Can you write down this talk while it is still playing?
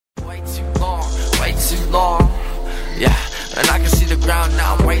And I can see the ground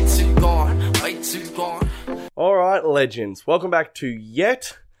now, way too gone, way too gone. All right, legends. Welcome back to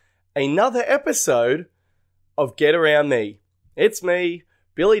yet another episode of Get Around Me. It's me,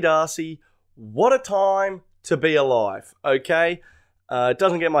 Billy Darcy. What a time to be alive, okay? It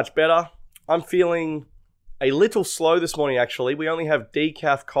doesn't get much better. I'm feeling a little slow this morning, actually. We only have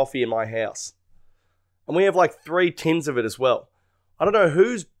decaf coffee in my house. And we have like 3 tins of it as well. I don't know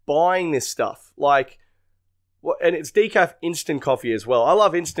who's buying this stuff. And it's decaf instant coffee as well. I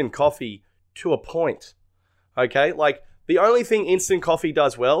love instant coffee to a point. Okay? Like, the only thing instant coffee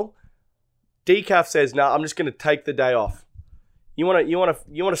does well, decaf says, "No, I'm just going to take the day off." You want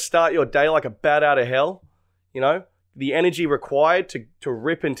to start your day like a bat out of hell, you know? The energy required to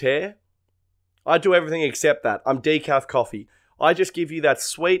rip and tear. I do everything except that. I'm decaf coffee. I just give you that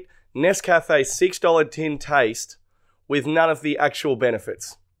sweet Nescafe $6 tin taste with none of the actual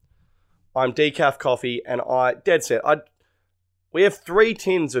benefits. I'm decaf coffee, and dead set. We have 3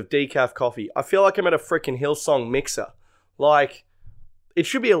 tins of decaf coffee. I feel like I'm at a freaking Hillsong mixer. Like, it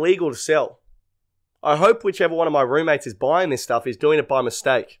should be illegal to sell. I hope whichever one of my roommates is buying this stuff is doing it by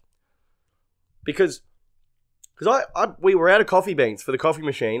mistake. Because we were out of coffee beans for the coffee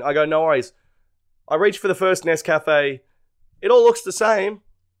machine. I go, no worries. I reach for the first Nescafe. It all looks the same.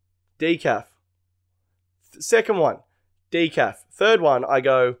 Decaf. Second one, decaf. Third one, I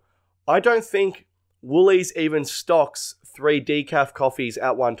go, I don't think Woolies even stocks 3 decaf coffees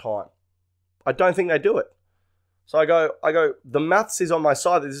at one time. I don't think they do it. So I go, the maths is on my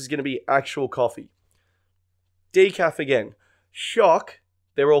side that this is going to be actual coffee. Decaf again. Shock,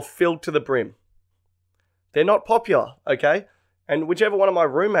 they're all filled to the brim. They're not popular, okay? And whichever one of my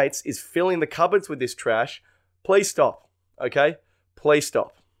roommates is filling the cupboards with this trash, please stop, okay? Please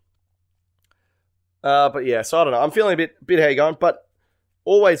stop. But yeah, so I don't know. I'm feeling a bit how you going, but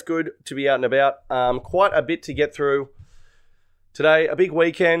always good to be out and about. Quite a bit to get through today. A big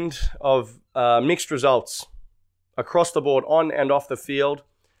weekend of mixed results across the board, on and off the field.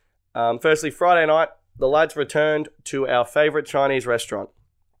 Firstly, Friday night, the lads returned to our favourite Chinese restaurant.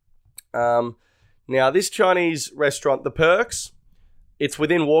 Now, this Chinese restaurant, The Perks, it's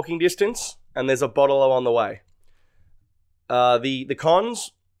within walking distance, and there's a bottle on the way. The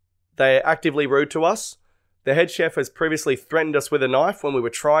cons, they're actively rude to us. The head chef has previously threatened us with a knife when we were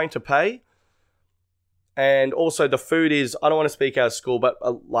trying to pay. And also the food is, I don't want to speak out of school, but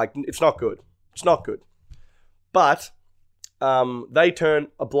it's not good. It's not good. But they turn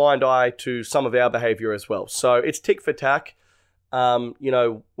a blind eye to some of our behaviour as well. So it's tick for tack. When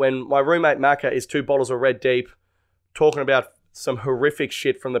my roommate Macca is 2 bottles of red deep talking about some horrific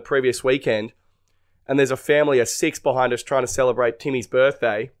shit from the previous weekend, and there's a family of 6 behind us trying to celebrate Timmy's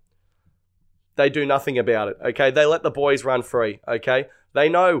birthday, they do nothing about it, okay? They let the boys run free, okay? They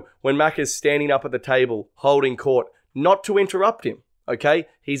know when Macca's standing up at the table holding court not to interrupt him, okay?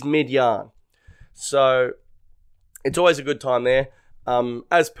 He's mid-yarn. So it's always a good time there.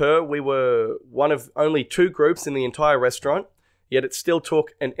 As per, we were one of only 2 groups in the entire restaurant, yet it still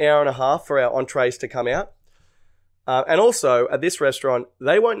took an hour and a half for our entrees to come out. And also, at this restaurant,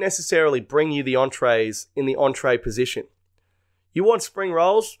 they won't necessarily bring you the entrees in the entree position. You want spring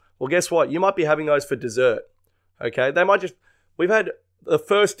rolls? Well, guess what? You might be having those for dessert, okay? We've had the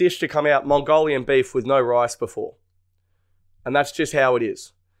first dish to come out, Mongolian beef with no rice before. And that's just how it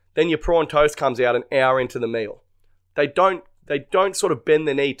is. Then your prawn toast comes out an hour into the meal. They don't sort of bend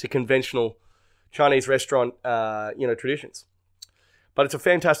the knee to conventional Chinese restaurant, traditions. But it's a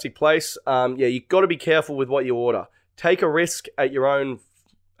fantastic place. You've got to be careful with what you order. Take a risk at your own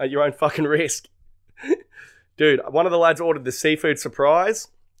fucking risk. Dude, one of the lads ordered the seafood surprise.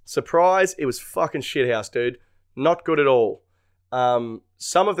 Surprise, it was fucking shithouse, dude. Not good at all.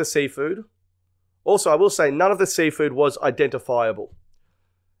 Some of the seafood. Also, I will say none of the seafood was identifiable.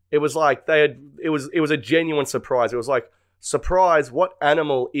 It was like it was a genuine surprise. It was like, surprise, what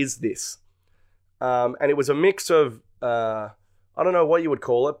animal is this? And it was a mix of, I don't know what you would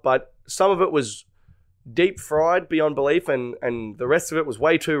call it, but some of it was deep fried beyond belief, and the rest of it was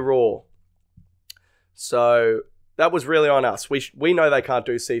way too raw. So that was really on us. We know they can't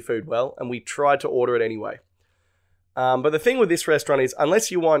do seafood well, and we tried to order it anyway. But the thing with this restaurant is, unless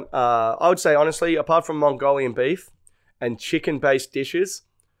you want, I would say honestly, apart from Mongolian beef and chicken-based dishes,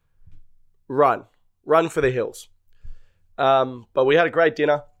 run for the hills. But we had a great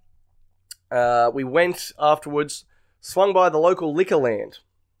dinner. We went afterwards, swung by the local Liquorland,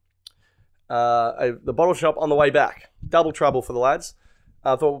 the bottle shop on the way back. Double trouble for the lads.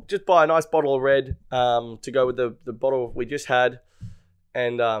 I thought just buy a nice bottle of red to go with the bottle we just had,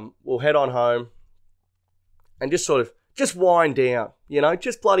 and we'll head on home and just wind down,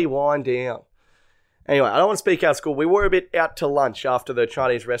 just bloody wind down. Anyway, I don't want to speak out of school. We were a bit out to lunch after the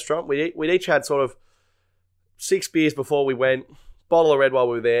Chinese restaurant. We'd each had sort of 6 beers before we went, bottle of red while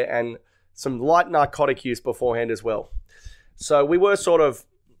we were there, and some light narcotic use beforehand as well. So we were sort of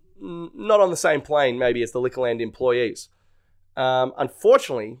not on the same plane maybe as the Liquorland employees.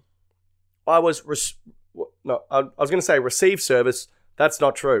 Unfortunately, I was going to say received service. That's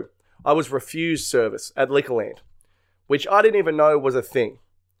not true. I was refused service at Liquorland, which I didn't even know was a thing.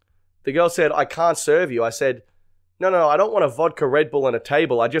 The girl said, I can't serve you. I said, no, I don't want a vodka Red Bull and a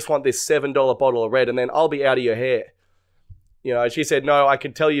table. I just want this $7 bottle of red, and then I'll be out of your hair. You know, she said, no, I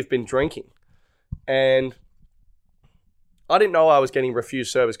can tell you've been drinking. And I didn't know I was getting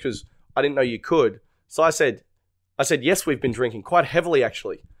refused service because I didn't know you could. So I said, yes, we've been drinking quite heavily,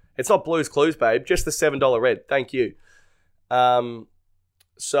 actually. It's not Blue's Clues, babe, just the $7 red. Thank you.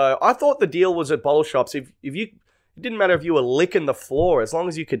 So I thought the deal was at bottle shops. If you, it didn't matter if you were licking the floor, as long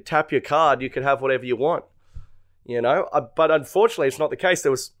as you could tap your card, you could have whatever you want. You know, but unfortunately, it's not the case.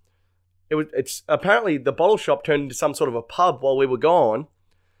 It's apparently the bottle shop turned into some sort of a pub while we were gone.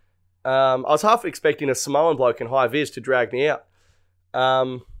 I was half expecting a Samoan bloke in high vis to drag me out.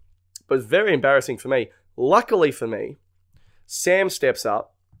 But it's very embarrassing for me. Luckily for me, Sam steps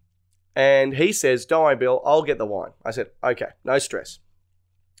up and he says, don't worry, Bill, I'll get the wine. I said, okay, no stress.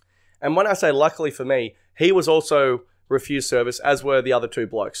 And when I say luckily for me, he was also refused service, as were the other 2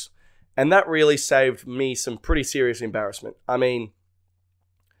 blokes. And that really saved me some pretty serious embarrassment. I mean,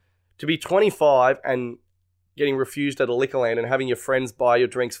 to be 25 and getting refused at a Liquorland and having your friends buy your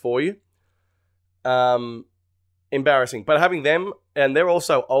drinks for you, embarrassing. But having them, and they're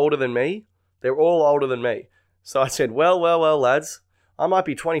also older than me, they're all older than me. So I said, well, lads, I might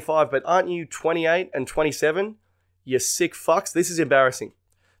be 25, but aren't you 28 and 27? You sick fucks. This is embarrassing.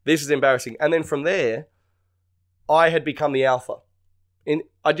 And then from there, I had become the alpha.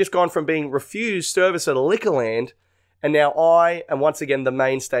 I'd just gone from being refused service at a Liquorland, and now I am once again the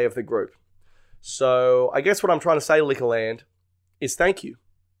mainstay of the group. So I guess what I'm trying to say, Liquorland, is thank you.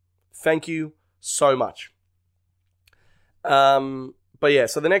 Thank you so much. But yeah,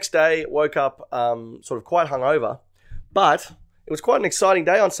 so the next day, woke up sort of quite hungover, but it was quite an exciting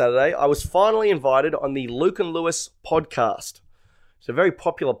day on Saturday. I was finally invited on the Luke and Lewis podcast. It's a very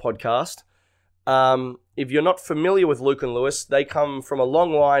popular podcast. If you're not familiar with Luke and Lewis, they come from a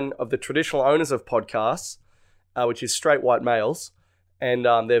long line of the traditional owners of podcasts, which is straight white males. And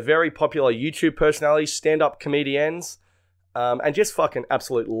they're very popular YouTube personalities, stand-up comedians, and just fucking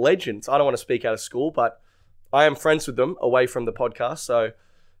absolute legends. I don't want to speak out of school, but I am friends with them away from the podcast, so a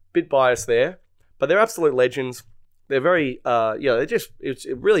bit biased there. But they're absolute legends. They're very, it's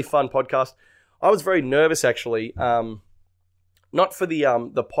a really fun podcast. I was very nervous, actually, not for the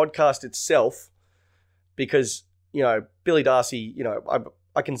podcast itself, because, you know, Billy Darcy, you know,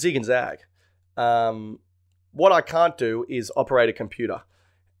 I can zig and zag. What I can't do is operate a computer.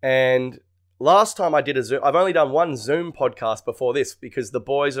 And last time I did a Zoom, I've only done one Zoom podcast before this because the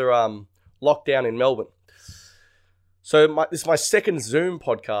boys are locked down in Melbourne. So this is my second Zoom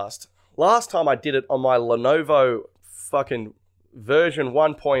podcast. Last time I did it on my Lenovo fucking version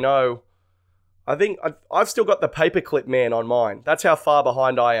 1.0. I think I've still got the Paperclip Man on mine. That's how far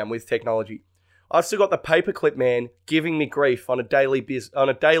behind I am with technology. I've still got the Paperclip Man giving me grief on a daily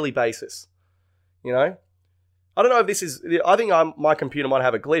basis. You know? I don't know if this is... I think my computer might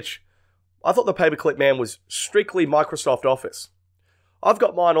have a glitch. I thought the Paperclip Man was strictly Microsoft Office. I've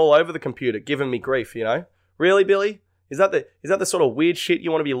got mine all over the computer giving me grief, you know? Really, Billy? Is that the sort of weird shit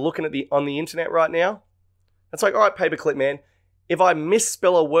you want to be looking at on the internet right now? It's like, all right, Paperclip Man, if I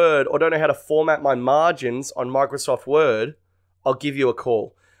misspell a word or don't know how to format my margins on Microsoft Word, I'll give you a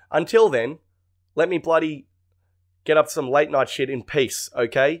call. Until then, let me bloody get up some late night shit in peace,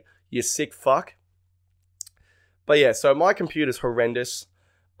 okay? You sick fuck. But yeah, so my computer's horrendous.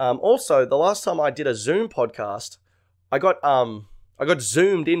 Also, the last time I did a Zoom podcast, I got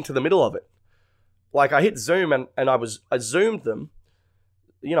zoomed into the middle of it. Like, I hit Zoom and I zoomed them.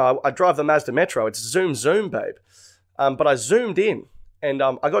 You know, I drive the Mazda Metro. It's zoom, babe. But I zoomed in and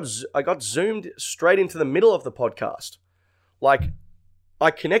I got zoomed straight into the middle of the podcast. Like,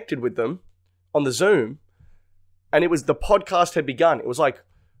 I connected with them on the Zoom and the podcast had begun. It was like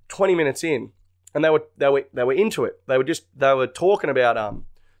 20 minutes in and they were into it. They were talking about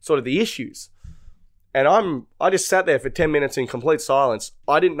sort of the issues. And I just sat there for 10 minutes in complete silence.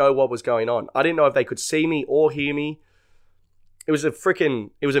 I didn't know what was going on. I didn't know if they could see me or hear me. It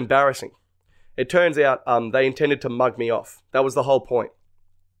was embarrassing. It turns out they intended to mug me off. That was the whole point.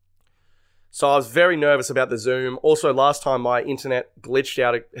 So I was very nervous about the Zoom. Also, last time my internet glitched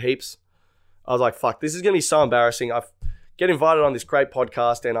out heaps. I was like, fuck, this is going to be so embarrassing. get invited on this great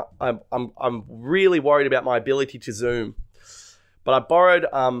podcast, and I'm really worried about my ability to Zoom. But I borrowed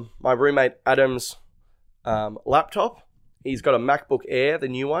my roommate Adam's laptop. He's got a MacBook Air, the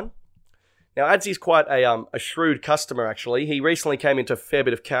new one. Now, Adsy's quite a shrewd customer, actually. He recently came into a fair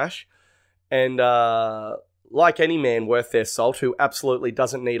bit of cash, and like any man worth their salt who absolutely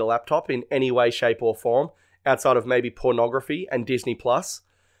doesn't need a laptop in any way, shape, or form, outside of maybe pornography and Disney+,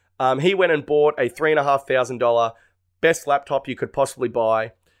 he went and bought a $3,500 best laptop you could possibly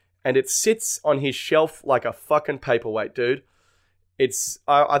buy, and it sits on his shelf like a fucking paperweight, dude.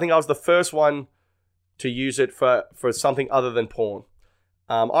 I think I was the first one to use it for something other than porn.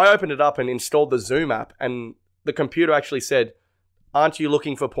 I opened it up and installed the Zoom app, and the computer actually said, "Aren't you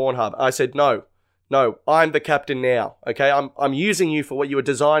looking for Pornhub?" I said, No, I'm the captain now, okay? I'm using you for what you were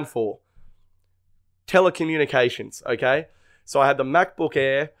designed for. Telecommunications, okay? So I had the MacBook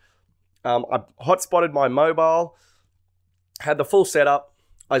Air, I hotspotted my mobile, had the full setup,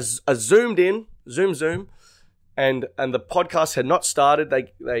 I zoomed in, zoom, and the podcast had not started.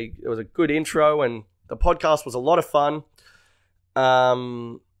 It was a good intro, and the podcast was a lot of fun.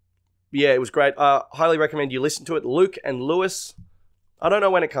 Yeah, it was great. I highly recommend you listen to it. Luke and Lewis. I don't know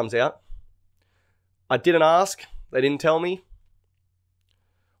when it comes out. I didn't ask. They didn't tell me.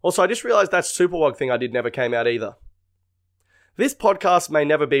 Also, I just realized that Superwog thing I did never came out either. This podcast may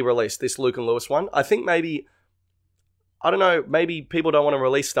never be released, this Luke and Lewis one. I think maybe, I don't know, maybe people don't want to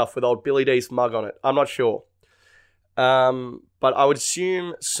release stuff with old Billy D's mug on it. I'm not sure. But I would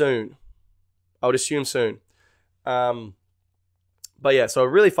assume soon. But yeah, so a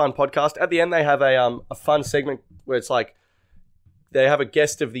really fun podcast. At the end, they have a fun segment where it's like they have a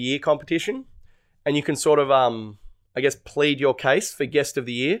guest of the year competition, and you can sort of, I guess, plead your case for guest of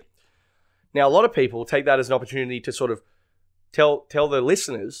the year. Now, a lot of people take that as an opportunity to sort of tell the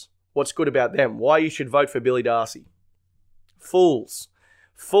listeners what's good about them, why you should vote for Billy Darcy. Fools,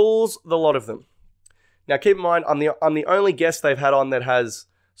 the lot of them. Now, keep in mind, I'm the only guest they've had on that has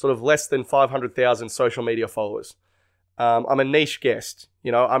sort of less than 500,000 social media followers. I'm a niche guest.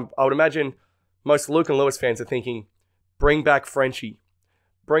 You know, I would imagine most Luke and Lewis fans are thinking, bring back Frenchie.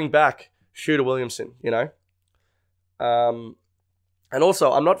 Bring back Shooter Williamson, you know. And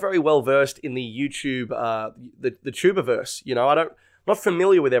also, I'm not very well versed in the YouTube, the Tuberverse. You know, I'm not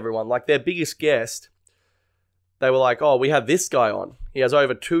familiar with everyone. Like their biggest guest, they were like, "Oh, we have this guy on. He has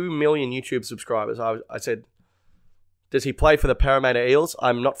over 2 million YouTube subscribers." I said, "Does he play for the Parramatta Eels?"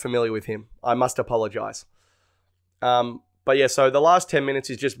 I'm not familiar with him. I must apologize. But yeah, so the last 10 minutes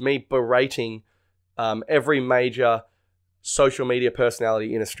is just me berating every major social media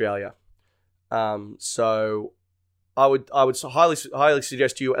personality in Australia. So I would highly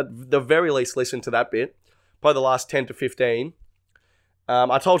suggest you at the very least listen to that bit, probably the last 10 to 15.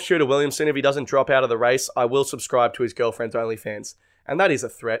 I told Shooter Williamson if he doesn't drop out of the race, I will subscribe to his girlfriend's OnlyFans, and that is a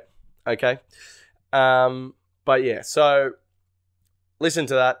threat. Okay, but yeah, so listen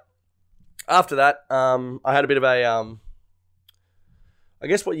to that. After that, I had a bit of a, I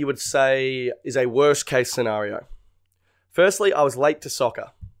guess what you would say is a worst case scenario. Firstly, I was late to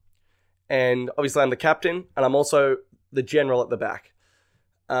soccer. And obviously I'm the captain, and I'm also the general at the back.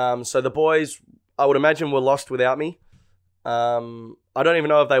 So the boys, I would imagine, were lost without me. I don't even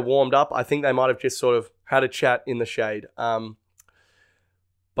know if they warmed up. I think they might have just sort of had a chat in the shade.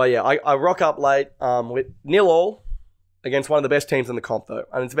 But yeah, I rock up late with 0-0 against one of the best teams in the comp, though.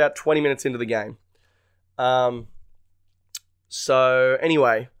 And it's about 20 minutes into the game. So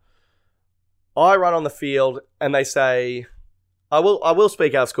anyway, I run on the field and they say, I will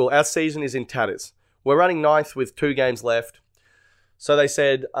speak out of school. Our season is in tatters. We're running 9th with 2 games left. So they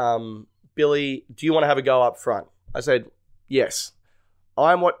said, Billy, do you want to have a go up front? I said, yes.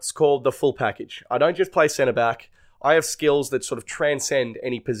 I'm what's called the full package. I don't just play centre back. I have skills that sort of transcend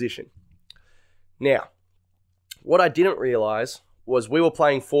any position. Now, what I didn't realise was we were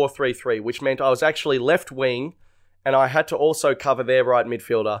playing 4-3-3, which meant I was actually left wing and I had to also cover their right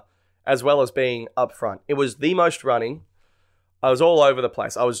midfielder as well as being up front. It was the most running. I was all over the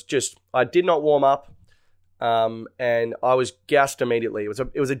place. I did not warm up and I was gassed immediately.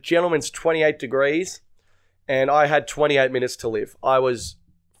 It was a gentleman's 28 degrees and I had 28 minutes to live. I was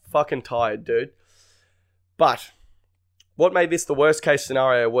fucking tired, dude. But what made this the worst case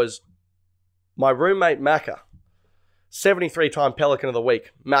scenario was my roommate Macca, 73-time Pelican of the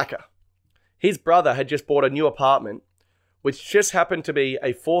Week, Macca. His brother had just bought a new apartment, which just happened to be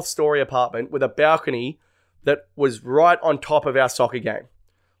a 4th-story apartment with a balcony that was right on top of our soccer game.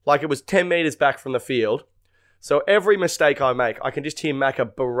 Like it was 10 meters back from the field. So every mistake I make, I can just hear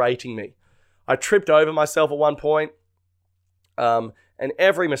Macca berating me. I tripped over myself at one point. And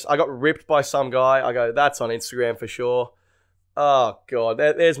I got ripped by some guy. I go, that's on Instagram for sure. Oh, God.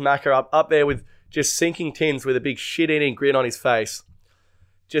 There's Macca up there with just sinking tins with a big shit-eating grin on his face.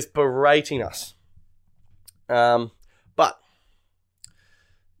 Just berating us. But,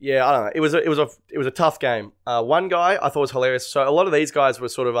 yeah, I don't know. It was a tough game. One guy I thought was hilarious. So a lot of these guys were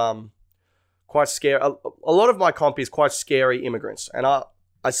sort of quite scary. A lot of my comp is quite scary immigrants. And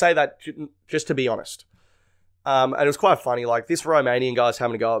I say that just to be honest. And it was quite funny. Like, this Romanian guy was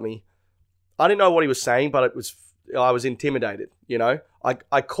having a go at me. I didn't know what he was saying, but I was intimidated, you know?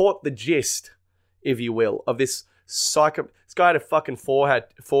 I caught the gist, if you will, of this psycho. This guy had a fucking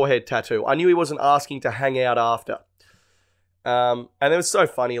forehead tattoo. I knew he wasn't asking to hang out after. And it was so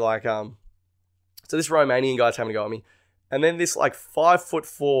funny, like, so this Romanian guy's having a go at me. And then this, like,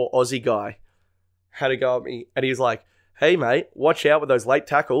 5'4" Aussie guy had a go at me. And he was like, hey, mate, watch out with those late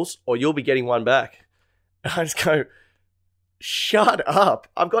tackles or you'll be getting one back. And I just go, shut up.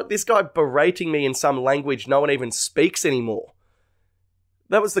 I've got this guy berating me in some language no one even speaks anymore.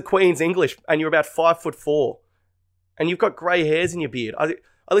 That was the Queen's English, and you're about 5'4", and you've got grey hairs in your beard. I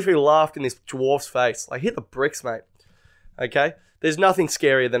literally laughed in this dwarf's face. Like, hit the bricks, mate. Okay? There's nothing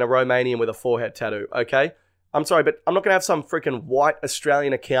scarier than a Romanian with a forehead tattoo, okay? I'm sorry, but I'm not going to have some freaking white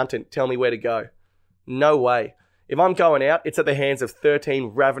Australian accountant tell me where to go. No way. If I'm going out, it's at the hands of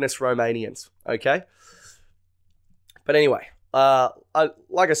 13 ravenous Romanians, okay? But anyway,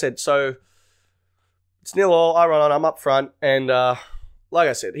 like I said, so it's 0-0. I run on. I'm up front, and like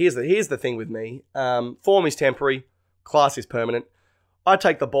I said, here's the thing with me. Form is temporary, class is permanent. I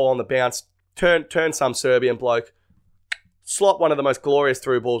take the ball on the bounce, turn some Serbian bloke, slot one of the most glorious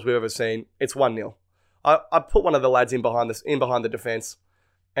through balls we've ever seen. It's 1-0. I put one of the lads in behind the defense,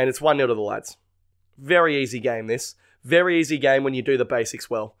 and it's 1-0 to the lads. Very easy game. This very easy game when you do the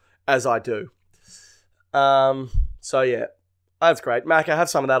basics well, as I do. So yeah, that's great. Macca, have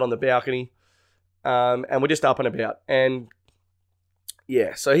some of that on the balcony. And we're just up and about. And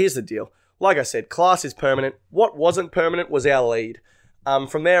yeah, so here's the deal. Like I said, class is permanent. What wasn't permanent was our lead.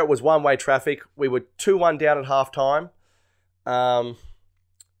 From there, it was one-way traffic. We were 2-1 down at halftime.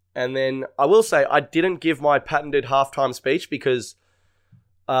 And then I will say I didn't give my patented halftime speech because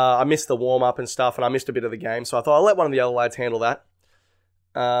I missed the warm-up and stuff, and I missed a bit of the game. So I thought I'll let one of the other lads handle that.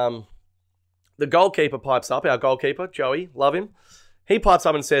 The goalkeeper pipes up, our goalkeeper, Joey, love him. He pipes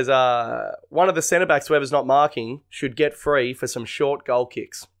up and says, one of the centre-backs, whoever's not marking, should get free for some short goal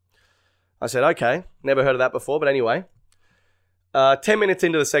kicks. I said, okay, never heard of that before, but anyway. 10 minutes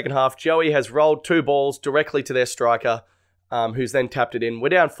into the second half, Joey has rolled 2 balls directly to their striker, who's then tapped it in. We're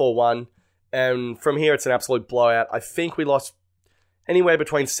down 4-1, and from here it's an absolute blowout. I think we lost anywhere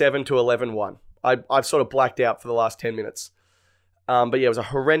between 7 to 11-1. I've sort of blacked out for the last 10 minutes. But yeah, it was a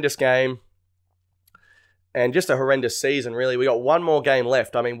horrendous game. And just a horrendous season, really. We got one more game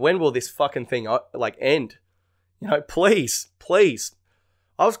left. I mean, when will this fucking thing, end? You know, please.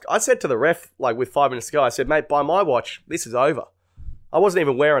 I said to the ref, with 5 minutes to go, I said, mate, by my watch, this is over. I wasn't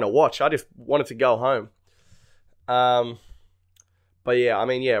even wearing a watch. I just wanted to go home. But yeah, I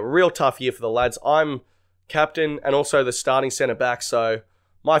mean, real tough year for the lads. I'm captain and also the starting centre-back, so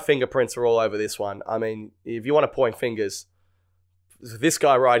my fingerprints are all over this one. I mean, if you want to point fingers, this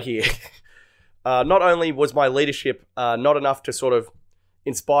guy right here... not only was my leadership not enough to sort of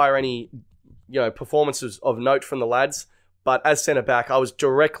inspire any, performances of note from the lads, but as centre-back, I was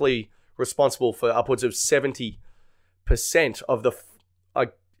directly responsible for upwards of 70% of the...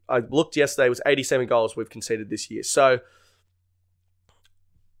 I looked yesterday, it was 87 goals we've conceded this year. So,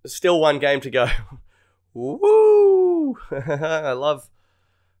 still one game to go. Woo! I love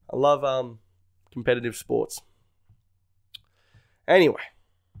competitive sports. Anyway,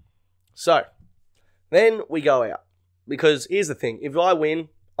 so... then we go out. Because here's the thing. If I win,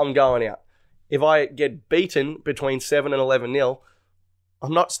 I'm going out. If I get beaten between 7 and 11-0,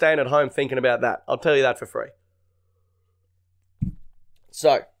 I'm not staying at home thinking about that. I'll tell you that for free.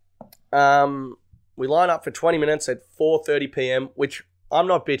 So, we line up for 20 minutes at 4:30 p.m, which I'm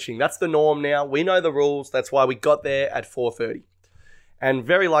not bitching. That's the norm now. We know the rules. That's why we got there at 4:30. And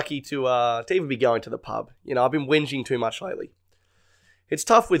very lucky to even be going to the pub. I've been whinging too much lately. It's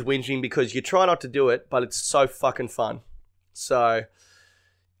tough with whinging because you try not to do it, but it's so fucking fun. So,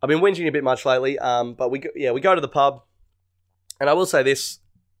 I've been whinging a bit much lately, but we go to the pub. And I will say this.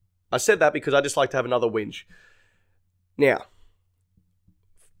 I said that because I just like to have another whinge. Now,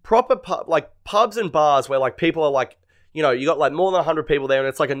 proper pubs and bars where people are you got more than 100 people there and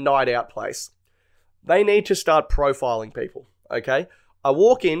it's like a night out place. They need to start profiling people, okay? I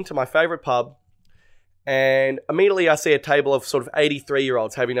walk into my favorite pub, and immediately I see a table of sort of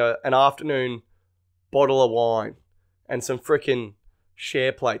 83-year-olds having an afternoon bottle of wine and some freaking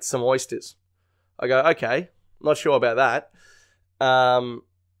share plates, some oysters. I go, okay, not sure about that.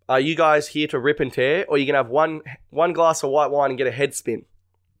 Are you guys here to rip and tear, or you can have one glass of white wine and get a head spin?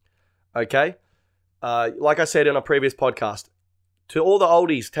 Okay? Like I said in a previous podcast, to all the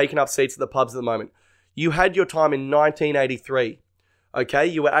oldies taking up seats at the pubs at the moment, you had your time in 1983. Okay?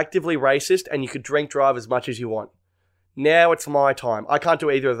 You were actively racist and you could drink drive as much as you want. Now it's my time. I can't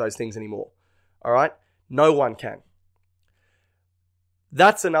do either of those things anymore. All right? No one can.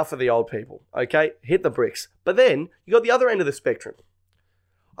 That's enough of the old people. Okay? Hit the bricks. But then you got the other end of the spectrum.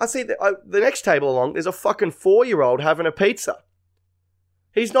 I see the next table along, there's a fucking 4-year-old having a pizza.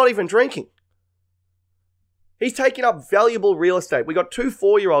 He's not even drinking. He's taking up valuable real estate. We got 2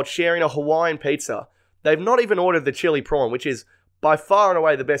 4-year-olds sharing a Hawaiian pizza. They've not even ordered the chili prawn, which is by far and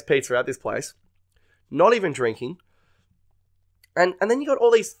away the best pizza at this place. Not even drinking. And then you got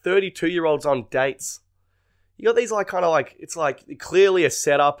all these 32-year-olds on dates. You got these it's like clearly a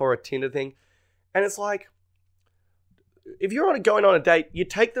setup or a Tinder thing. And it's like, if you're going on a date, you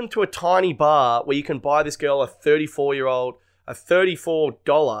take them to a tiny bar where you can buy this girl a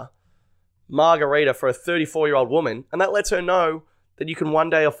 $34 margarita for a 34-year-old woman, and that lets her know that you can one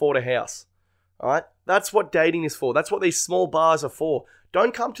day afford a house. All right? That's what dating is for. That's what these small bars are for.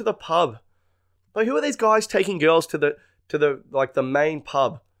 Don't come to the pub. Like, who are these guys taking girls to the main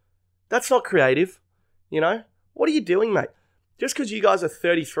pub? That's not creative. You know? What are you doing, mate? Just because you guys are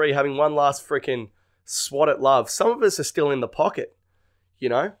 33 having one last freaking swat at love, some of us are still in the pocket. You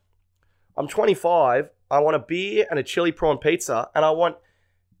know? I'm 25. I want a beer and a chili prawn pizza, and I want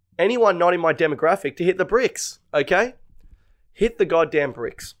anyone not in my demographic to hit the bricks. Okay? Hit the goddamn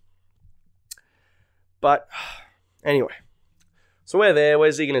bricks. But anyway, so we're there. We're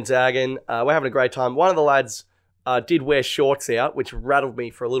zigging and zagging. We're having a great time. One of the lads did wear shorts out, which rattled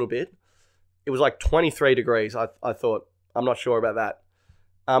me for a little bit. It was like 23 degrees. I thought, I'm not sure about that.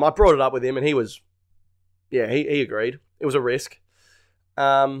 I brought it up with him, and he was, he agreed. It was a risk.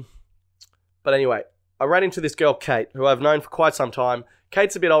 But anyway, I ran into this girl, Kate, who I've known for quite some time.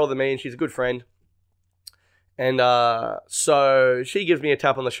 Kate's a bit older than me, and she's a good friend. And so she gives me a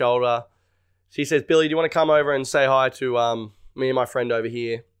tap on the shoulder. She says, Billy, do you want to come over and say hi to me and my friend over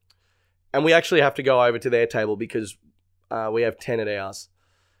here? And we actually have to go over to their table because we have 10 at ours.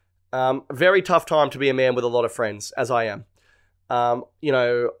 Very tough time to be a man with a lot of friends, as I am. You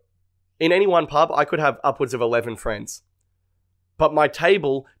know, in any one pub, I could have upwards of 11 friends. But my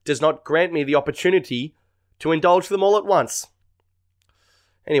table does not grant me the opportunity to indulge them all at once.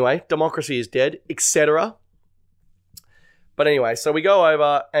 Anyway, democracy is dead, etc. But anyway, so we go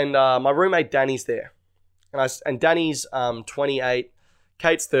over, and my roommate Danny's there. And Danny's 28,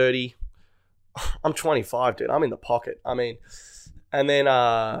 Kate's 30. I'm 25, dude. I'm in the pocket. I mean, and then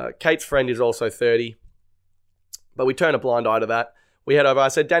Kate's friend is also 30. But we turn a blind eye to that. We head over. I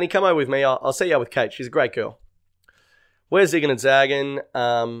said, Danny, come over with me. I'll see you out with Kate. She's a great girl. We're zigging and zagging.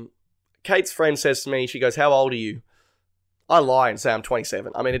 Kate's friend says to me, she goes, how old are you? I lie and say I'm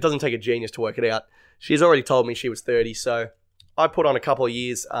 27. I mean, it doesn't take a genius to work it out. She's already told me she was 30, so I put on a couple of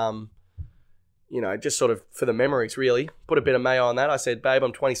years, just sort of for the memories, really. Put a bit of mayo on that. I said, babe,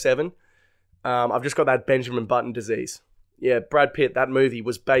 I'm 27. I've just got that Benjamin Button disease. Yeah, Brad Pitt, that movie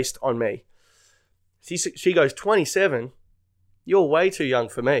was based on me. She goes, 27? You're way too young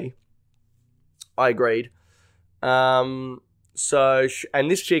for me. I agreed. And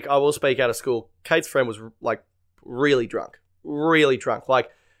this chick, I will speak out of school. Kate's friend was like really drunk.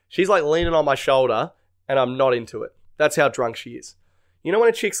 Like, she's like leaning on my shoulder and I'm not into it. That's how drunk she is. You know when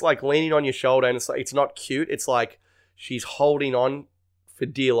a chick's like leaning on your shoulder and it's not cute. It's like she's holding on for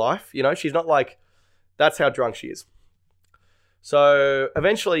dear life. You know, she's not like, that's how drunk she is. So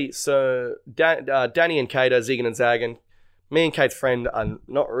eventually, Danny and Kate are zigging and zagging. Me and Kate's friend are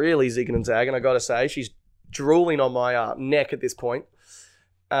not really zigging and zagging, I got to say. She's drooling on my neck at this point.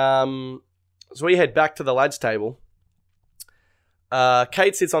 So we head back to the lads' table.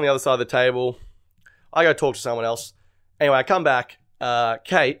 Kate sits on the other side of the table. I go talk to someone else. Anyway, I come back.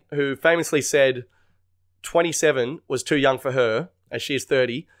 Kate, who famously said 27 was too young for her, as she is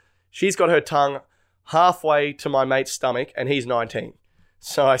 30, she's got her tongue halfway to my mate's stomach, and he's 19.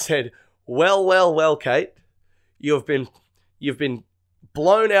 So I said, well, Kate, you've been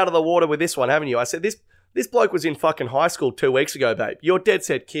blown out of the water with this one, haven't you? I said, this bloke was in fucking high school 2 weeks ago, babe. You're dead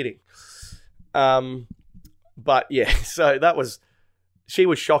set kidding. But yeah, so she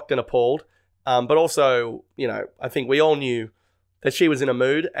was shocked and appalled. But also, you know, I think we all knew that she was in a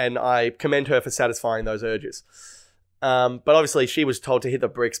mood, and I commend her for satisfying those urges. But obviously she was told to hit the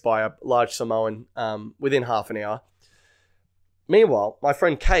bricks by a large Samoan within half an hour. Meanwhile, my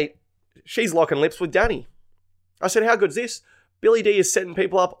friend Kate, she's locking lips with Danny. I said, how good's this? Billy D is setting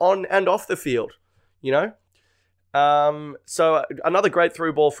people up on and off the field, you know? So another great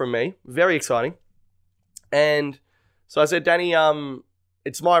through ball from me. Very exciting. And so I said, Danny,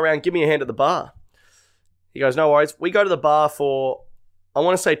 it's my round. Give me a hand at the bar. He goes, no worries. We go to the bar for, I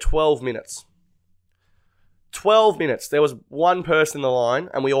want to say 12 minutes. 12 minutes. There was one person in the line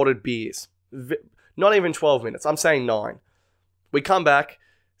and we ordered beers. Not even 12 minutes. I'm saying 9. We come back.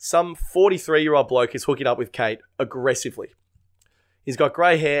 Some 43-year-old bloke is hooking up with Kate aggressively. He's got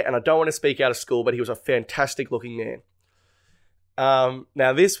grey hair, and I don't want to speak out of school, but he was a fantastic-looking man.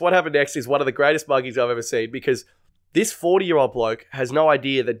 Now, what happened next is one of the greatest muggies I've ever seen, because this 40-year-old bloke has no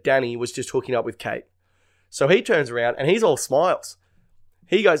idea that Danny was just hooking up with Kate. So he turns around, and he's all smiles.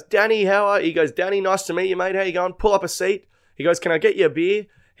 He goes, Danny, how are you? He goes, Danny, nice to meet you, mate. How you going? Pull up a seat. He goes, can I get you a beer?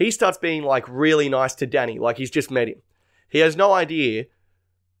 He starts being, like, really nice to Danny, like he's just met him. He has no idea.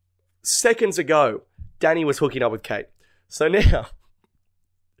 Seconds ago, Danny was hooking up with Kate. So now,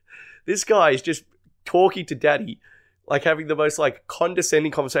 this guy is just talking to Danny, like having the most like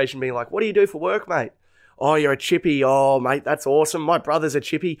condescending conversation, being like, what do you do for work, mate? Oh, you're a chippy. Oh, mate, that's awesome. My brother's a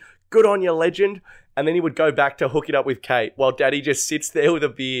chippy. Good on you, legend. And then he would go back to hooking up with Kate while Danny just sits there with a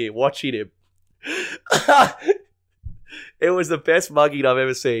beer watching him. It was the best mugging I've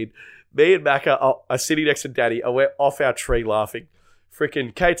ever seen. Me and Macca are sitting next to Danny and we're off our tree laughing.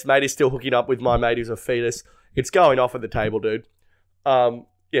 Freaking Kate's mate is still hooking up with my mate who's a fetus. It's going off at the table, dude.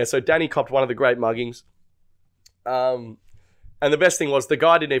 Yeah, so Danny copped one of the great muggings. And the best thing was the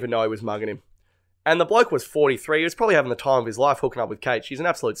guy didn't even know he was mugging him. And the bloke was 43. He was probably having the time of his life hooking up with Kate. She's an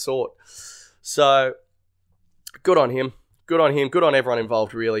absolute sort. So, good on him. Good on him. Good on everyone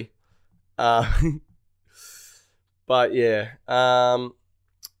involved, really. But, yeah. I'm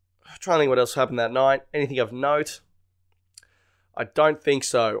trying to think what else happened that night. Anything of note? I don't think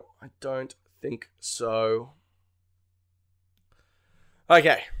so.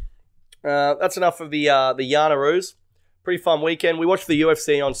 Okay. That's enough of the Yarnaroos. Pretty fun weekend. We watched the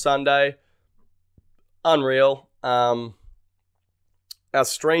UFC on Sunday. Unreal. Our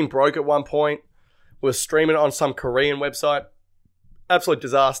stream broke at one point. We were streaming it on some Korean website. Absolute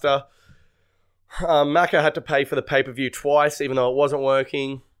disaster. Macca had to pay for the pay-per-view twice, even though it wasn't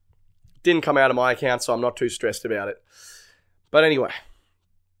working. Didn't come out of my account, so I'm not too stressed about it. But anyway,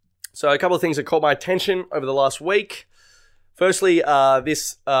 so a couple of things that caught my attention over the last week. Firstly,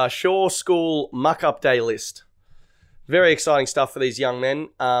 this Shaw School muck-up day list. Very exciting stuff for these young men.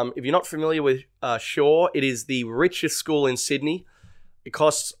 If you're not familiar with Shaw, it is the richest school in Sydney. It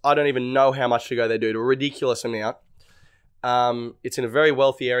costs, I don't even know how much to go there, dude. A ridiculous amount. It's in a very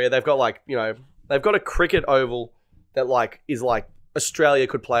wealthy area. They've got they've got a cricket oval that is Australia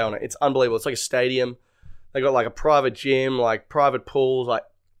could play on it. It's unbelievable. It's like a stadium. They got like a private gym, like private pools.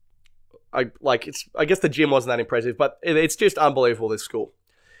 I guess the gym wasn't that impressive, but it's just unbelievable, this school.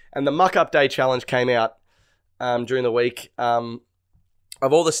 And the Muck Up Day challenge came out during the week of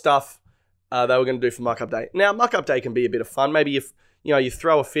all the stuff they were going to do for Muck Up Day. Now, Muck Up Day can be a bit of fun. Maybe if you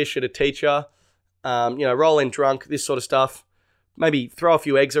throw a fish at a teacher, roll in drunk, this sort of stuff. Maybe throw a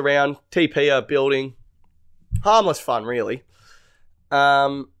few eggs around, TP a building. Harmless fun, really.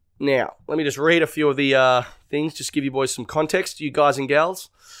 Now, let me just read a few of the things, just give you boys some context, you guys and gals.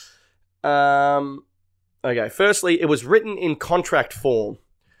 Okay, firstly, it was written in contract form.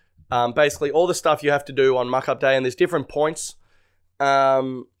 Basically, all the stuff you have to do on Muck Up Day, and there's different points.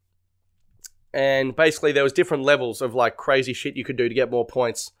 And basically, there was different levels of crazy shit you could do to get more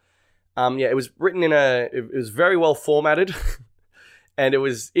points. It was written it was very well formatted, and it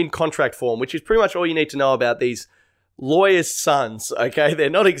was in contract form, which is pretty much all you need to know about these lawyers' sons, okay? They're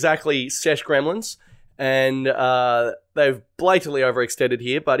not exactly sesh gremlins, and they've blatantly overextended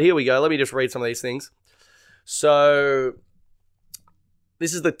here, but here we go. Let me just read some of these things. So,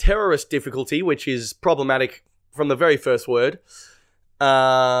 this is the terrorist difficulty, which is problematic from the very first word.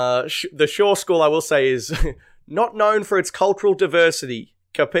 The Shaw School, I will say, is not known for its cultural diversity.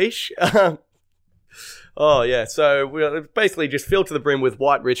 Capiche? Oh, yeah. So, we're basically just filled to the brim with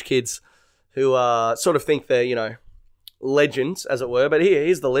white rich kids who sort of think they're, legends, as it were. But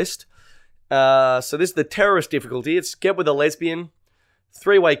here's the list. So this is the terrorist difficulty. It's get with a lesbian,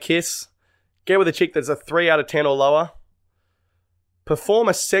 3-way kiss, get with a chick that's a 3 out of 10 or lower, perform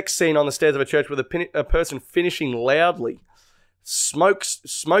a sex scene on the stairs of a church with a person finishing loudly,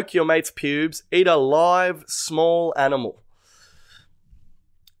 smoke your mate's pubes, eat a live small animal.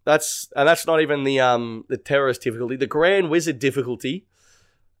 That's not even the terrorist difficulty. The Grand Wizard difficulty.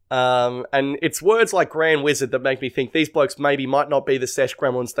 And it's words like Grand Wizard that make me think these blokes might not be the sesh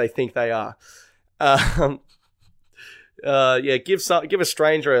gremlins they think they are. Give a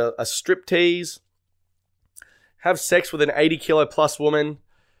stranger a strip tease. Have sex with an 80 kilo plus woman.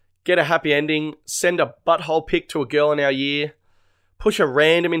 get a happy ending, send a butthole pic to a girl in our year, push a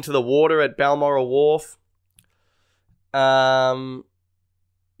random into the water at Balmoral Wharf.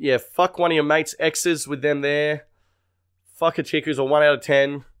 Yeah, fuck one of your mates' exes with them there. Fuck a chick who's a 1 out of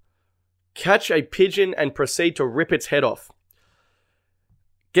 10. Catch a pigeon and proceed to rip its head off.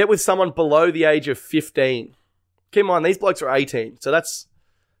 Get with someone below the age of 15. Keep in mind, these blokes are 18, so that's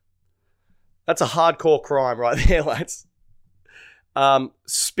a hardcore crime right there, lads.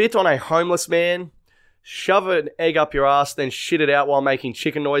 Spit on a homeless man, shove an egg up your ass, then shit it out while making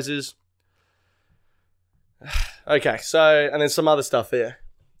chicken noises. Okay, so, and there's some other stuff there.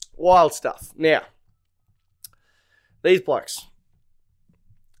 Wild stuff. Now, these blokes.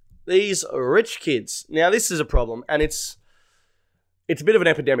 These rich kids. Now, this is a problem, and it's a bit of an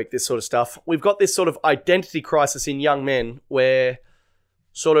epidemic, this sort of stuff. We've got this sort of identity crisis in young men where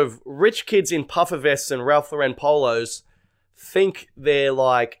sort of rich kids in puffer vests and Ralph Lauren polos think they're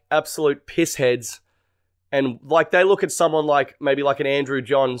like absolute pissheads, and like they look at someone like maybe like an Andrew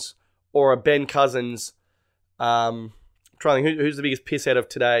Johns or a Ben Cousins. Trying to think who's the biggest pisshead of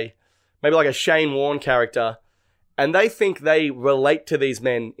today. Maybe like a Shane Warne character, and they think they relate to these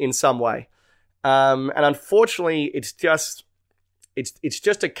men in some way. And unfortunately, it's just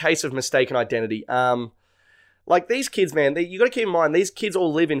a case of mistaken identity. Like these kids, man, you got to keep in mind, these kids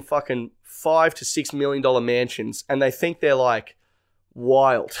all live in fucking $5 to $6 million mansions, and they think they're like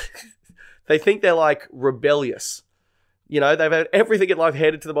wild. They think they're like rebellious. You know, they've had everything in life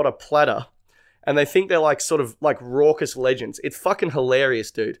handed to them on a platter, and they think they're like sort of like raucous legends. It's fucking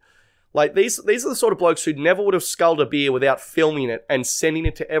hilarious, dude. Like these are the sort of blokes who never would have sculled a beer without filming it and sending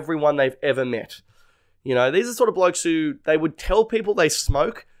it to everyone they've ever met. You know, these are the sort of blokes who they would tell people they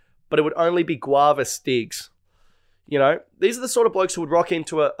smoke, but it would only be guava stigs. You know, these are the sort of blokes who would rock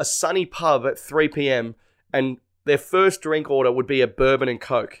into a sunny pub at 3 p.m. and their first drink order would be a bourbon and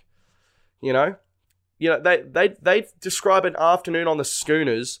Coke. You know, they describe an afternoon on the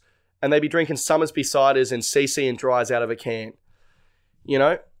schooners and they'd be drinking Summersby ciders and CC and dries out of a can. You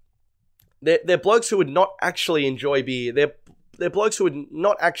know, they're blokes who would not actually enjoy beer. They're blokes who would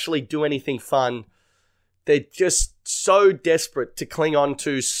not actually do anything fun. They're just so desperate to cling on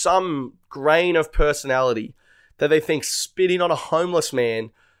to some grain of personality that they think spitting on a homeless man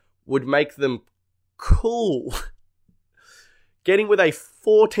would make them cool. Getting with a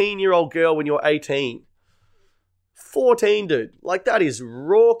 14-year-old girl when you're 18. 14, dude. Like, that is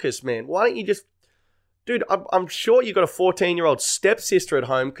raucous, man. Why don't you just... Dude, I'm sure you've got a 14-year-old stepsister at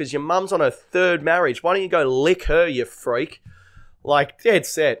home because your mum's on her third marriage. Why don't you go lick her, you freak? Like, dead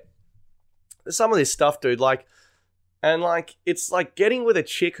set. Some of this stuff, dude, like... And, like, it's like getting with a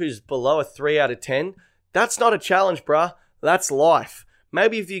chick who's below a 3 out of 10. That's not a challenge, bruh. That's life.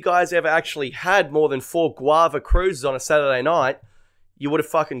 Maybe if you guys ever actually had more than 4 guava cruises on a Saturday night, you would have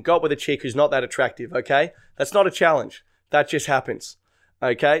fucking got with a chick who's not that attractive, okay? That's not a challenge. That just happens,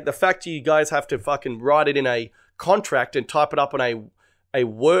 okay? The fact you guys have to fucking write it in a contract and type it up on a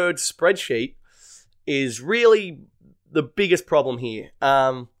Word spreadsheet is really the biggest problem here.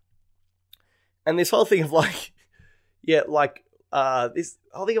 And this whole thing of like, yeah, like, this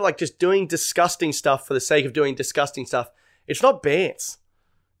whole thing of like just doing disgusting stuff for the sake of doing disgusting stuff, it's not bants.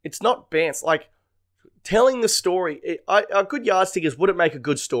 It's not bants. Like, telling the story, a good yardstick is, would it make a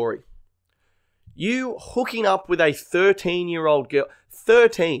good story? You hooking up with a 13-year-old girl,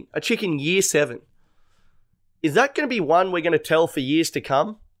 13, a chick in year 7, is that going to be one we're going to tell for years to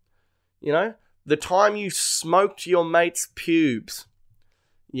come? You know? The time you smoked your mate's pubes.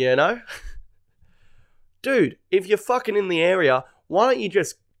 You know? Dude, if you're fucking in the area, why don't you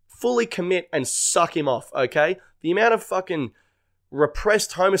just fully commit and suck him off, okay? The amount of fucking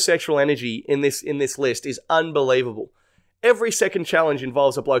repressed homosexual energy in this list is unbelievable. Every second challenge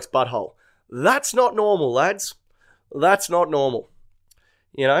involves a bloke's butthole. That's not normal, lads. That's not normal.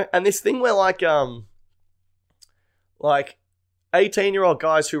 You know? And this thing where like 18-year-old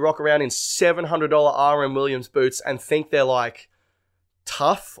guys who rock around in $700 RM Williams boots and think they're like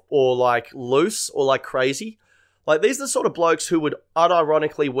tough or like loose or like crazy. Like, these are the sort of blokes who would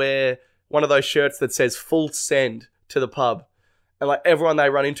unironically wear one of those shirts that says full send to the pub. And like everyone they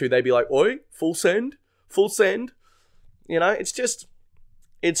run into, they'd be like, oi, full send? Full send? You know, it's just,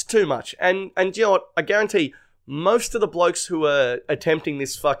 it's too much. And you know what? I guarantee most of the blokes who are attempting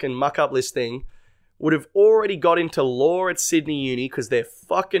this fucking muck-up list thing would have already got into law at Sydney Uni because they're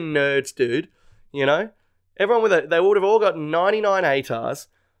fucking nerds, dude. You know? Everyone they would have all got 99 ATARs.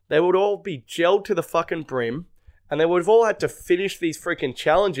 They would all be gelled to the fucking brim. And they would have all had to finish these freaking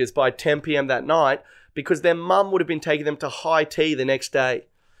challenges by 10 p.m. that night because their mum would have been taking them to high tea the next day.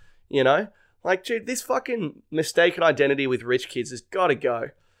 You know? Like, dude, this fucking mistaken identity with rich kids has got to go.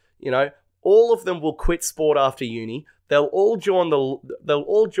 You know, all of them will quit sport after uni. They'll all join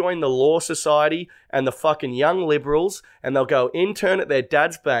the Law Society and the fucking Young Liberals, and they'll go intern at their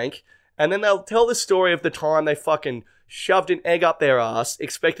dad's bank, and then they'll tell the story of the time they fucking shoved an egg up their ass,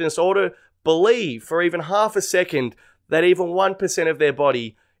 expecting us all to believe for even half a second that even 1% of their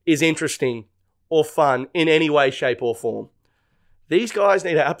body is interesting or fun in any way, shape, or form. These guys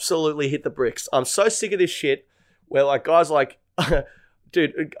need to absolutely hit the bricks. I'm so sick of this shit where like guys like...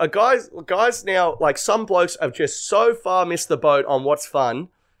 Dude, guys now, like, some blokes have just so far missed the boat on what's fun.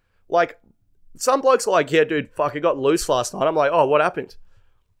 Like, some blokes are like, yeah, dude, fuck, I got loose last night. I'm like, oh, what happened?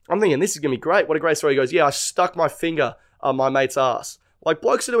 I'm thinking, this is going to be great. What a great story. He goes, yeah, I stuck my finger on my mate's ass. Like,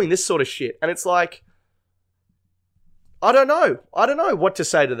 blokes are doing this sort of shit. And it's like, I don't know. I don't know what to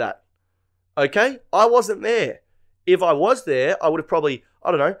say to that. Okay? I wasn't there. If I was there, I would have probably,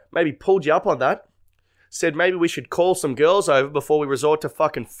 I don't know, maybe pulled you up on that. Said maybe we should call some girls over before we resort to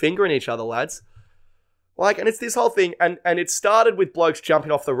fucking fingering each other, lads. Like, and it's this whole thing, and it started with blokes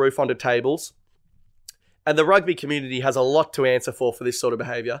jumping off the roof onto tables, and the rugby community has a lot to answer for this sort of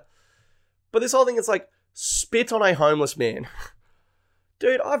behaviour. But this whole thing is like, spit on a homeless man.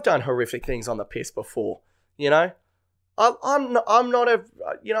 Dude, I've done horrific things on the piss before, you know? I don't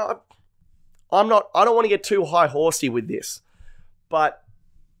want to get too high-horsey with this, but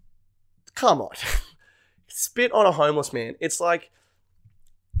come on. Spit on a homeless man. It's like,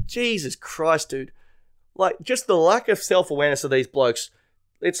 Jesus Christ, dude. Like, just the lack of self-awareness of these blokes.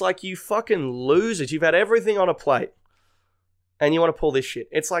 It's like, you fucking losers. You've had everything on a plate. And you want to pull this shit.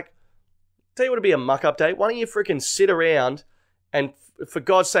 It's like, tell you what would be a muck-up day. Why don't you freaking sit around and, for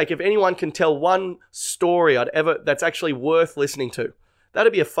God's sake, if anyone can tell one story that's actually worth listening to,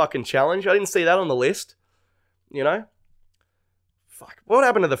 that'd be a fucking challenge. I didn't see that on the list. You know? Fuck. What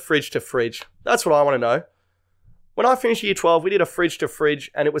happened to the fridge to fridge? That's what I want to know. When I finished year 12, we did a fridge to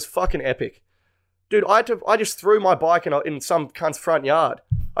fridge, and it was fucking epic. Dude, I just threw my bike in some cunt's front yard.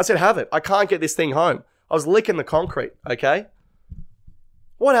 I said, have it. I can't get this thing home. I was licking the concrete, okay?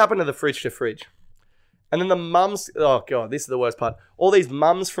 What happened to the fridge to fridge? And then the mums, oh God, this is the worst part. All these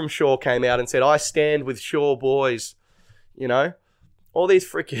mums from Shaw came out and said, I stand with Shaw boys. You know? All these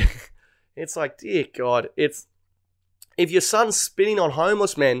freaking, it's like, dear God, if your son's spitting on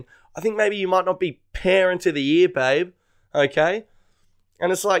homeless men, I think maybe you might not be parent of the year, babe. Okay?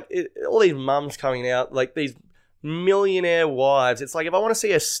 And it's like, all these mums coming out, like these millionaire wives. It's like, if I want to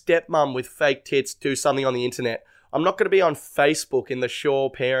see a stepmom with fake tits do something on the internet, I'm not going to be on Facebook in the Shaw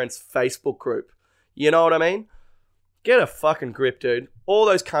Parents Facebook group. You know what I mean? Get a fucking grip, dude. All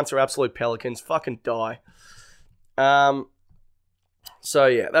those cunts are absolute pelicans. Fucking die. So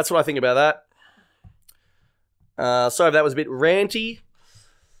yeah, that's what I think about that. Sorry if that was a bit ranty,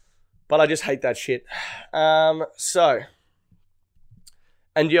 but I just hate that shit. And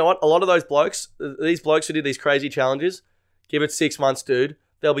you know what? A lot of those blokes, these blokes who did these crazy challenges, give it 6 months, dude.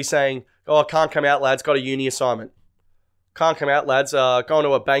 They'll be saying, oh, I can't come out, lads. Got a uni assignment. Can't come out, lads. Going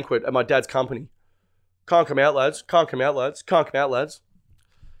to a banquet at my dad's company. Can't come out, lads. Can't come out, lads. Can't come out, lads.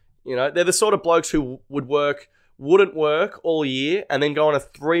 You know, they're the sort of blokes who wouldn't work all year and then go on a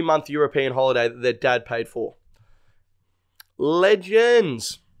 3-month European holiday that their dad paid for.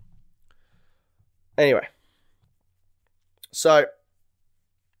 Legends. Anyway. So,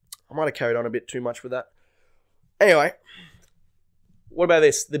 I might have carried on a bit too much with that. Anyway. What about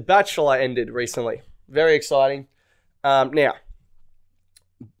this? The Bachelor ended recently. Very exciting. Now,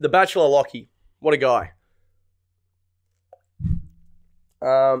 The Bachelor Lockie. What a guy.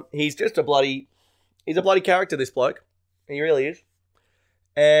 He's just he's a bloody character, this bloke. He really is.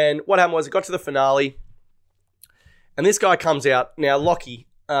 And what happened was, it got to the finale, and this guy comes out. Now, Lockie,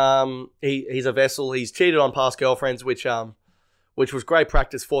 he's a vessel. He's cheated on past girlfriends, which was great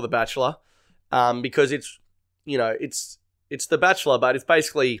practice for The Bachelor, because it's The Bachelor, but it's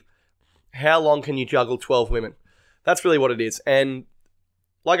basically how long can you juggle 12 women? That's really what it is. And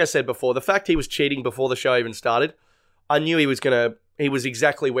like I said before, the fact he was cheating before the show even started, I knew he was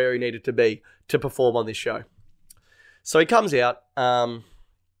exactly where he needed to be to perform on this show. So he comes out. I'm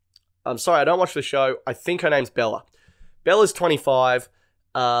sorry, I don't watch the show. I think her name's Bella. Bella's 25.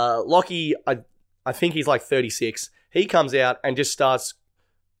 Lockie, I think he's like 36. He comes out and just starts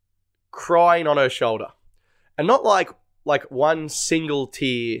crying on her shoulder. And not like one single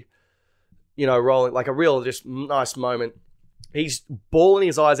tear, rolling, like a real just nice moment. He's bawling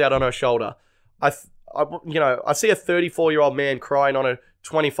his eyes out on her shoulder. I see a 34-year-old man crying on a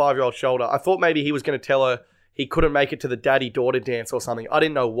 25-year-old shoulder. I thought maybe he was going to tell her he couldn't make it to the daddy-daughter dance or something. I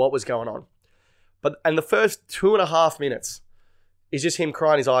didn't know what was going on. And the first 2.5 minutes is just him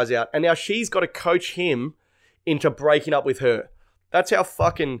crying his eyes out. And now she's got to coach him into breaking up with her. That's how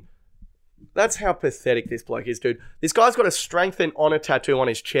fucking That's how pathetic this bloke is, dude. This guy's got a strength and honor tattoo on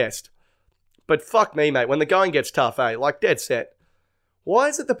his chest. But fuck me, mate. When the going gets tough, like dead set. Why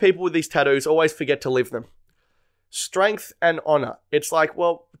is it the people with these tattoos always forget to live them? Strength and honor. It's like,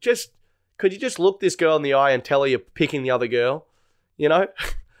 well, could you just look this girl in the eye and tell her you're picking the other girl? You know?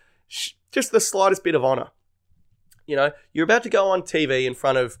 Just the slightest bit of honor. You know? You're about to go on TV in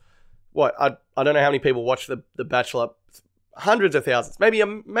front of, what? I don't know how many people watch The Bachelor. Hundreds of thousands.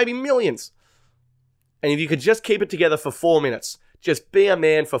 Maybe millions. And if you could just keep it together for 4 minutes. Just be a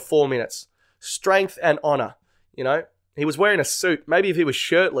man for 4 minutes. Strength and honor. You know? He was wearing a suit. Maybe if he was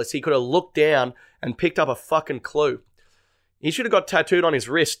shirtless, he could have looked down and picked up a fucking clue. He should have got tattooed on his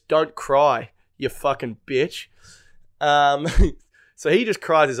wrist, "Don't cry, you fucking bitch." So he just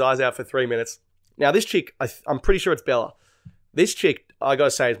cries his eyes out for 3 minutes. Now this chick, I'm pretty sure it's Bella. This chick, I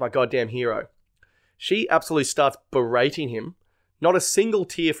gotta say, is my goddamn hero. She absolutely starts berating him. Not a single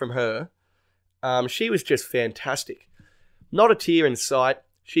tear from her. She was just fantastic. Not a tear in sight.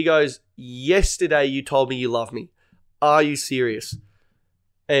 She goes, "Yesterday you told me you love me. Are you serious?"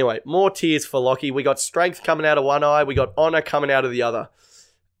 Anyway, more tears for Lockie. We got strength coming out of one eye. We got honor coming out of the other.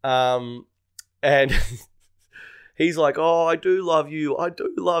 And he's like, "Oh, I do love you. I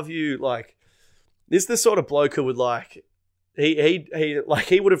do love you." Like, this is the sort of bloke who would like,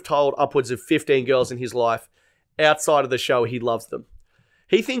 he would have told upwards of 15 girls in his life outside of the show he loves them.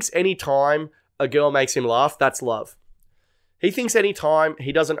 He thinks any time a girl makes him laugh, that's love. He thinks any time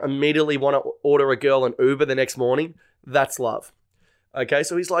he doesn't immediately want to order a girl an Uber the next morning, that's love. Okay,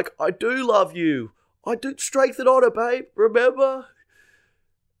 so he's like, "I do love you. I do, strength and honor, babe, remember?"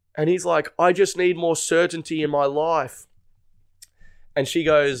 And he's like, "I just need more certainty in my life." And she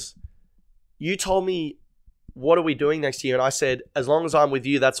goes, "You told me, what are we doing next year?" And I said, "As long as I'm with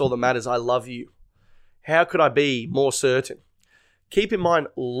you, that's all that matters. I love you." How could I be more certain? Keep in mind,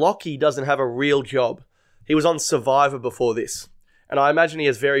 Lockie doesn't have a real job. He was on Survivor before this. And I imagine he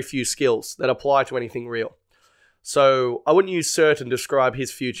has very few skills that apply to anything real. So I wouldn't use certain to describe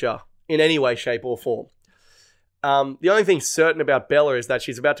his future in any way, shape, or form. The only thing certain about Bella is that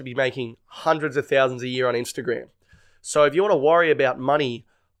she's about to be making hundreds of thousands a year on Instagram. So if you want to worry about money,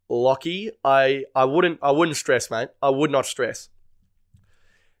 Lockie, I wouldn't stress, mate. I would not stress.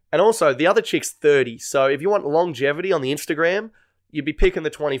 And also, the other chick's 30. So if you want longevity on the Instagram, you'd be picking the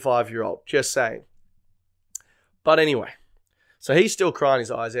 25-year-old. Just saying. But anyway, so he's still crying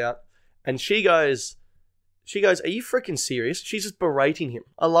his eyes out. And she goes, "Are you freaking serious?" She's just berating him.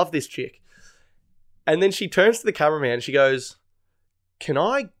 I love this chick. And then she turns to the cameraman and she goes, "Can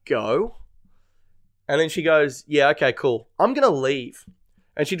I go?" And then she goes, "Yeah, okay, cool. I'm going to leave."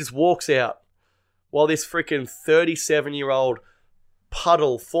 And she just walks out while this freaking 37-year-old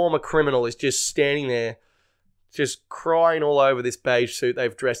puddle, former criminal, is just standing there, just crying all over this beige suit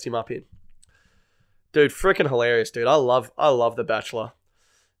they've dressed him up in. Dude, freaking hilarious, dude. I love The Bachelor.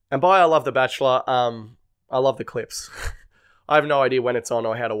 And by I love The Bachelor, I love the clips. I have no idea when it's on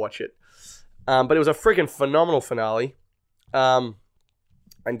or how to watch it. But it was a freaking phenomenal finale. And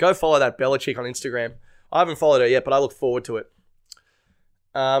go follow that Bella chick on Instagram. I haven't followed her yet, but I look forward to it.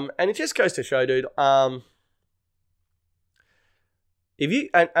 And it just goes to show, dude, if you,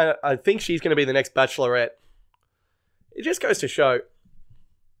 and I think she's going to be the next Bachelorette. It just goes to show,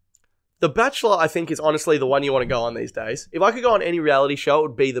 The Bachelor, I think, is honestly the one you want to go on these days. If I could go on any reality show, it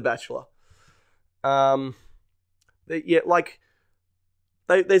would be The Bachelor. There's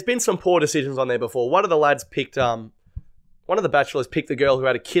been some poor decisions on there before. One of the lads picked, one of the Bachelors picked the girl who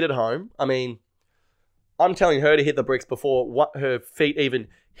had a kid at home. I mean, I'm telling her to hit the bricks before her feet even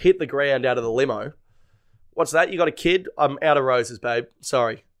hit the ground out of the limo. What's that? You got a kid? I'm out of roses, babe.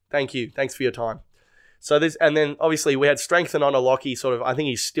 Sorry. Thank you. Thanks for your time. So this, and then obviously we had strength and honor Lockie sort of, I think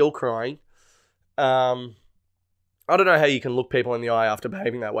he's still crying. I don't know how you can look people in the eye after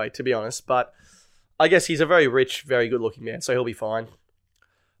behaving that way, to be honest, but I guess he's a very rich, very good looking man, so he'll be fine.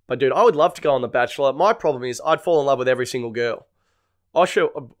 But dude, I would love to go on The Bachelor. My problem is I'd fall in love with every single girl.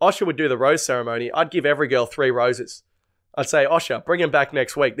 Osher would do the rose ceremony. I'd give every girl 3 roses. I'd say, "Osher, bring him back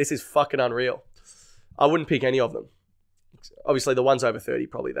next week. This is fucking unreal." I wouldn't pick any of them. Obviously, the ones over 30,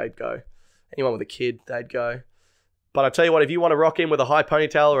 probably they'd go. Anyone with a kid, they'd go. But I tell you what, if you want to rock in with a high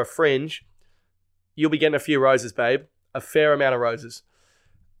ponytail or a fringe, you'll be getting a few roses, babe. A fair amount of roses.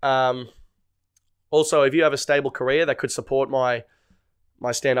 Also, if you have a stable career that could support my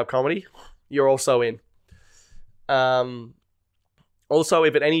stand-up comedy, you're also in. Also,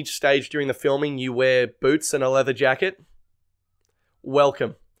 if at any stage during the filming you wear boots and a leather jacket,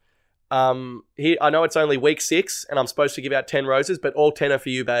 welcome. I know it's only week 6 and I'm supposed to give out 10 roses, but all 10 are for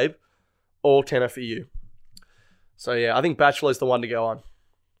you, babe. All 10 are for you. So yeah, I think Bachelor's the one to go on.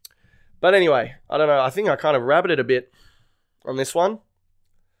 But anyway, I don't know. I think I kind of rabbited a bit on this one.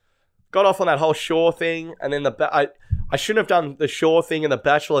 Got off on that whole Shaw thing, and then I shouldn't have done the Shaw thing and the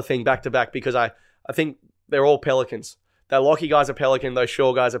Bachelor thing back to back because I think they're all Pelicans. That Lockie guy's a Pelican, those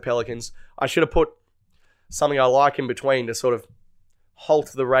Shaw guys are Pelicans. I should have put something I like in between to sort of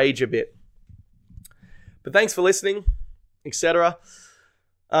halt the rage a bit. But thanks for listening, etc.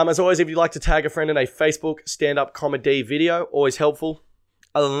 As always, if you'd like to tag a friend in a Facebook stand-up comedy video, always helpful.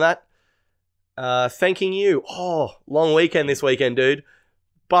 Other than that, thanking you. Oh, long weekend this weekend, dude.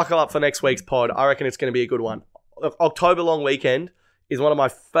 Buckle up for next week's pod. I reckon it's going to be a good one. October long weekend is one of my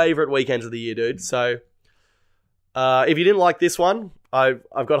favorite weekends of the year, dude. So if you didn't like this one, I've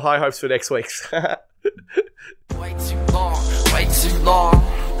got high hopes for next week's. Way too long,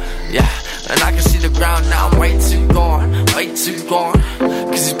 yeah. And I can see the ground now, I'm way too gone.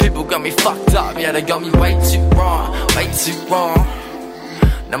 Cause these people got me fucked up, yeah, they got me way too wrong.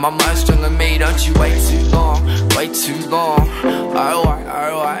 Now my mind's stronger than me, don't you wait too long.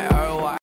 Alright.